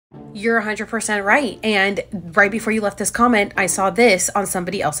You're 100% right. And right before you left this comment, I saw this on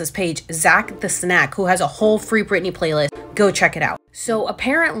somebody else's page, Zach the Snack, who has a whole free Britney playlist. Go check it out. So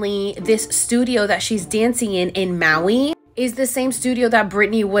apparently this studio that she's dancing in Maui is the same studio that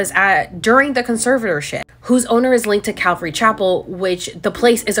Britney was at during the conservatorship, whose owner is linked to Calvary Chapel, which the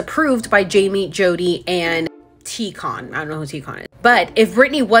place is approved by Jamie, Jody, and T-Con. I don't know who T-Con is. But if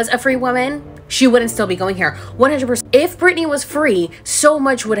Britney was a free woman, she wouldn't still be going here. 100%. If Britney was free, so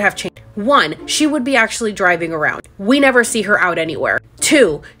much would have changed. 1, she would be actually driving around. We never see her out anywhere.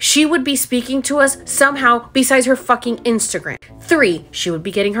 2, she would be speaking to us somehow besides her fucking Instagram. 3, she would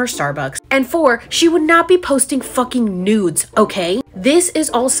be getting her Starbucks. And 4, she would not be posting fucking nudes, okay? This is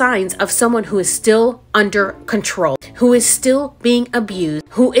all signs of someone who is still under control, who is still being abused,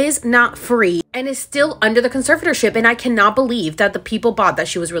 who is not free, and is still under the conservatorship. And I cannot believe that the people bought that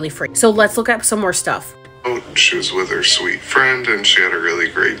she was really free. So let's look at some more stuff. She was with her sweet friend and she had a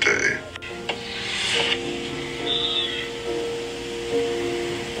really great day.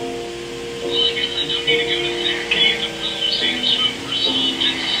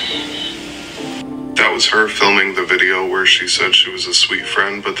 That was her filming the video where she said she was a sweet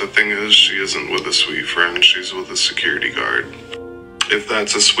friend, but the thing is, she isn't with a sweet friend, she's with a security guard. If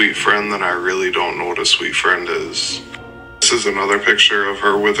that's a sweet friend, then I really don't know what a sweet friend is. This is another picture of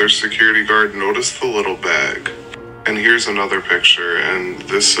her with her security guard. Notice the little bag. And here's another picture, and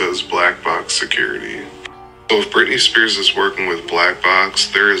this says Black Box Security. So if Britney Spears is working with Black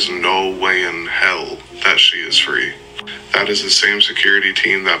Box, there is no way in hell that she is free. That is the same security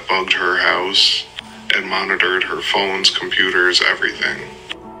team that bugged her house and monitored her phones, computers, everything.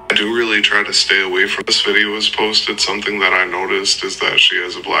 I do really try to stay away from this video was posted. Something that I noticed is that she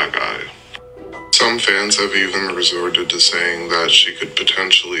has a black eye. Some fans have even resorted to saying that she could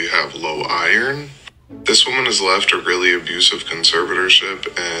potentially have low iron. This woman has left a really abusive conservatorship,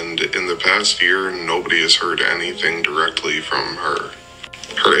 and in the past year, nobody has heard anything directly from her.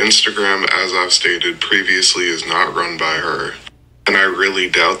 Her Instagram, as I've stated previously, is not run by her, and I really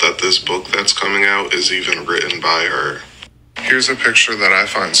doubt that this book that's coming out is even written by her. Here's a picture that I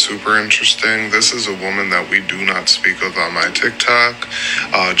find super interesting. This is a woman that we do not speak of on my TikTok,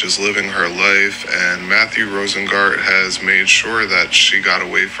 just living her life, and Matthew Rosengart has made sure that she got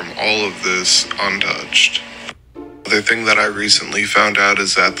away from all of this untouched. The thing that I recently found out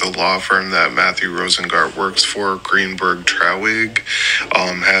is that the law firm that Matthew Rosengart works for, Greenberg Traurig,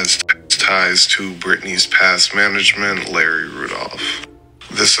 has ties to Britney's past management, Larry Rudolph.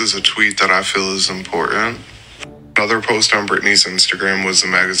 This is a tweet that I feel is important. Another post on Britney's Instagram was the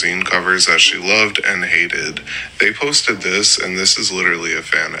magazine covers that she loved and hated. They posted this, and this is literally a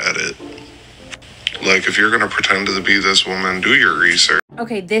fan edit. Like, if you're gonna pretend to be this woman, do your research.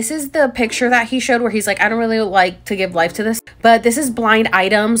 Okay, this is the picture that he showed where he's like, I don't really like to give life to this, but this is blind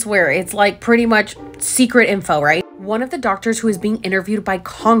items where it's like pretty much secret info, right? One of the doctors who is being interviewed by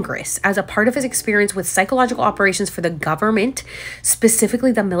Congress as a part of his experience with psychological operations for the government,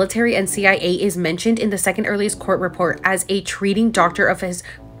 specifically the military and CIA, is mentioned in the second earliest court report as a treating doctor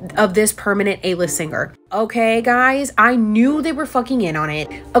of this permanent A-list singer. Okay, guys, I knew they were fucking in on it.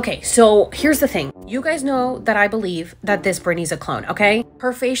 Okay, so here's the thing. You guys know that I believe that this Britney's a clone, okay?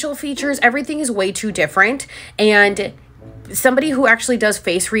 Her facial features, everything is way too different, and somebody who actually does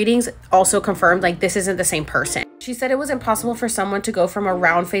face readings also confirmed like this isn't the same person. She said it was impossible for someone to go from a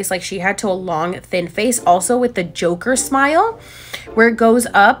round face like she had to a long, thin face. Also with the Joker smile where it goes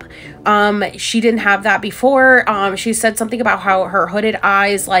up. She didn't have that before. She said something about how her hooded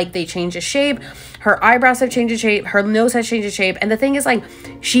eyes, like they change the shape. Her eyebrows have changed the shape. Her nose has changed the shape. And the thing is, like,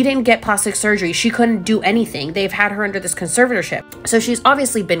 she didn't get plastic surgery. She couldn't do anything. They've had her under this conservatorship. So she's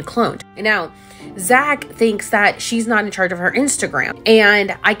obviously been cloned. Now, Zach thinks that she's not in charge of her Instagram,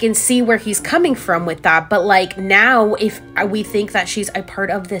 and I can see where he's coming from with that. But like now, if we think that she's a part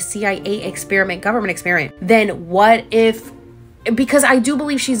of the CIA experiment, government experiment, then what if, because I do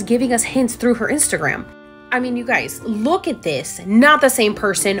believe she's giving us hints through her Instagram. I mean, you guys, look at this. Not the same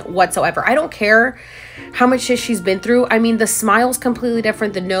person whatsoever. I don't care how much shit she's been through. I mean, the smile's completely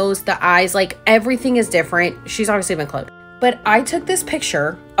different. The nose, the eyes, like everything is different. She's obviously been cloned. But I took this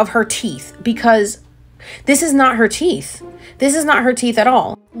picture of her teeth because this is not her teeth. This is not her teeth at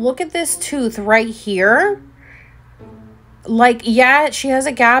all. Look at this tooth right here. Like, yeah, she has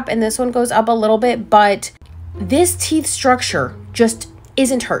a gap and this one goes up a little bit, but this teeth structure just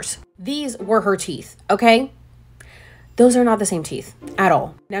isn't hers. These were her teeth, okay? Those are not the same teeth at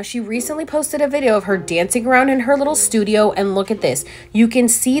all. Now, she recently posted a video of her dancing around in her little studio, and look at this. You can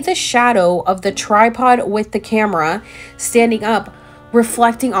see the shadow of the tripod with the camera standing up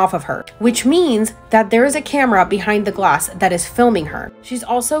reflecting off of her, which means that there is a camera behind the glass that is filming her. She's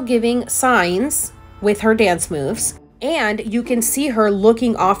also giving signs with her dance moves, and you can see her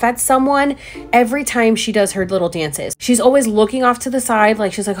looking off at someone every time she does her little dances. She's always looking off to the side,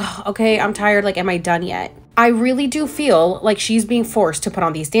 like she's like, oh, okay, I'm tired, like, am I done yet? I really do feel like she's being forced to put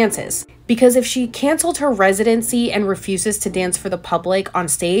on these dances, because if she canceled her residency and refuses to dance for the public on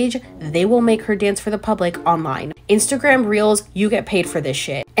stage, they will make her dance for the public online. Instagram Reels, you get paid for this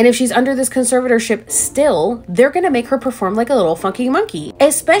shit. And if she's under this conservatorship still, they're gonna make her perform like a little funky monkey,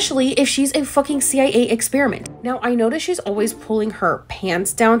 especially if she's a fucking CIA experiment. Now, I notice she's always pulling her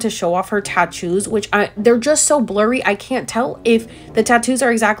pants down to show off her tattoos, which they're just so blurry, I can't tell if the tattoos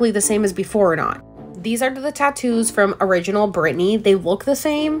are exactly the same as before or not. These are the tattoos from original Britney. They look the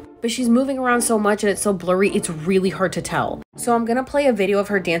same, but she's moving around so much and it's so blurry, it's really hard to tell. So I'm gonna play a video of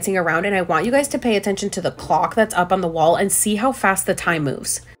her dancing around, and I want you guys to pay attention to the clock that's up on the wall and see how fast the time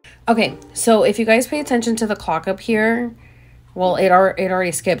moves. Okay, so if you guys pay attention to the clock up here, well, it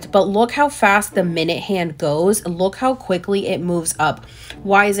already skipped, but look how fast the minute hand goes. Look how quickly it moves up.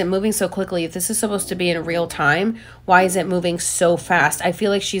 Why is it moving so quickly? If this is supposed to be in real time, why is it moving so fast? I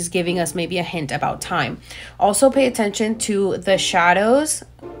feel like she's giving us maybe a hint about time. Also, pay attention to the shadows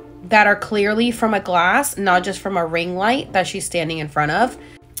that are clearly from a glass, not just from a ring light that she's standing in front of.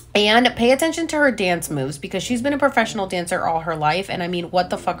 And pay attention to her dance moves, because she's been a professional dancer all her life. And I mean, what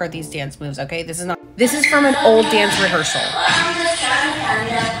the fuck are these dance moves? Okay, this is from an old dance rehearsal.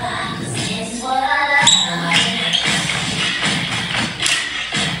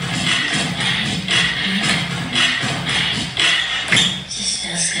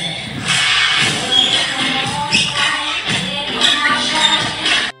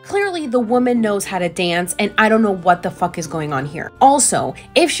 Clearly, the woman knows how to dance, and I don't know what the fuck is going on here. Also,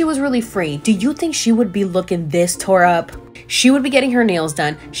 if she was really free, do you think she would be looking this tore up? She would be getting her nails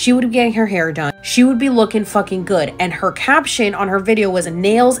done. She would be getting her hair done. She would be looking fucking good. And her caption on her video was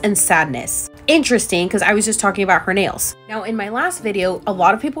nails and sadness. Interesting, because I was just talking about her nails. Now, in my last video, a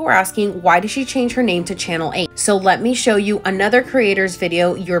lot of people were asking, why did she change her name to Channel 8? So let me show you another creator's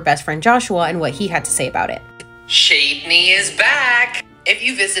video, Your Best Friend Joshua, and what he had to say about it. Shadney is back! If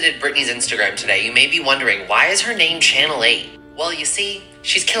you visited Britney's Instagram today, you may be wondering, why is her name Channel 8? Well, you see,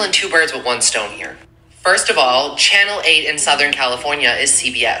 she's killing two birds with one stone here. First of all, Channel 8 in Southern California is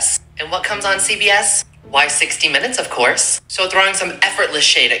CBS. And what comes on CBS? Why, 60 Minutes, of course. So throwing some effortless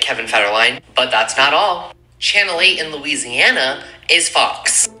shade at Kevin Federline. But that's not all. Channel 8 in Louisiana is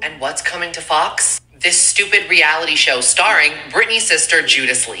Fox. And what's coming to Fox? This stupid reality show starring Britney's sister,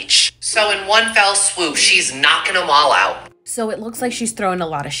 Judas Leach. So in one fell swoop, she's knocking them all out. So it looks like she's throwing a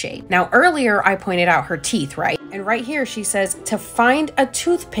lot of shade. Now, earlier I pointed out her teeth, right? And right here she says to find a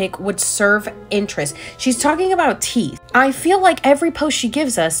toothpick would serve interest. She's talking about teeth. I feel like every post she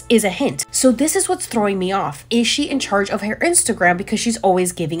gives us is a hint. So this is what's throwing me off. Is she in charge of her Instagram because she's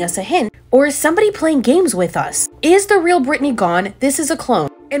always giving us a hint? Or is somebody playing games with us? Is the real Britney gone? This is a clone.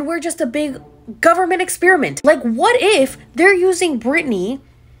 And we're just a big government experiment. Like, what if they're using Britney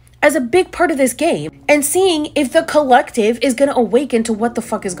as a big part of this game and seeing if the collective is going to awaken to what the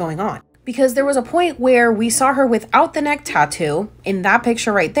fuck is going on? Because there was a point where we saw her without the neck tattoo in that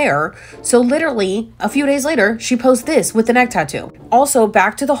picture right there. So literally a few days later, she posts this with the neck tattoo. Also,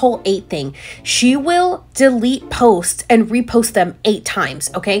 back to the whole 8 thing. She will delete posts and repost them 8 times,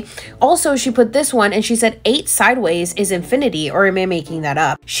 okay? Also, she put this one and she said 8 sideways is infinity, or am I making that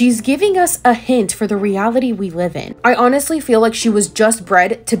up? She's giving us a hint for the reality we live in. I honestly feel like she was just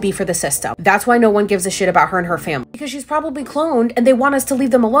bred to be for the system. That's why no one gives a shit about her and her family. Because she's probably cloned and they want us to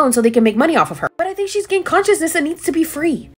leave them alone so they can make money off of her. But I think she's gained consciousness and needs to be free.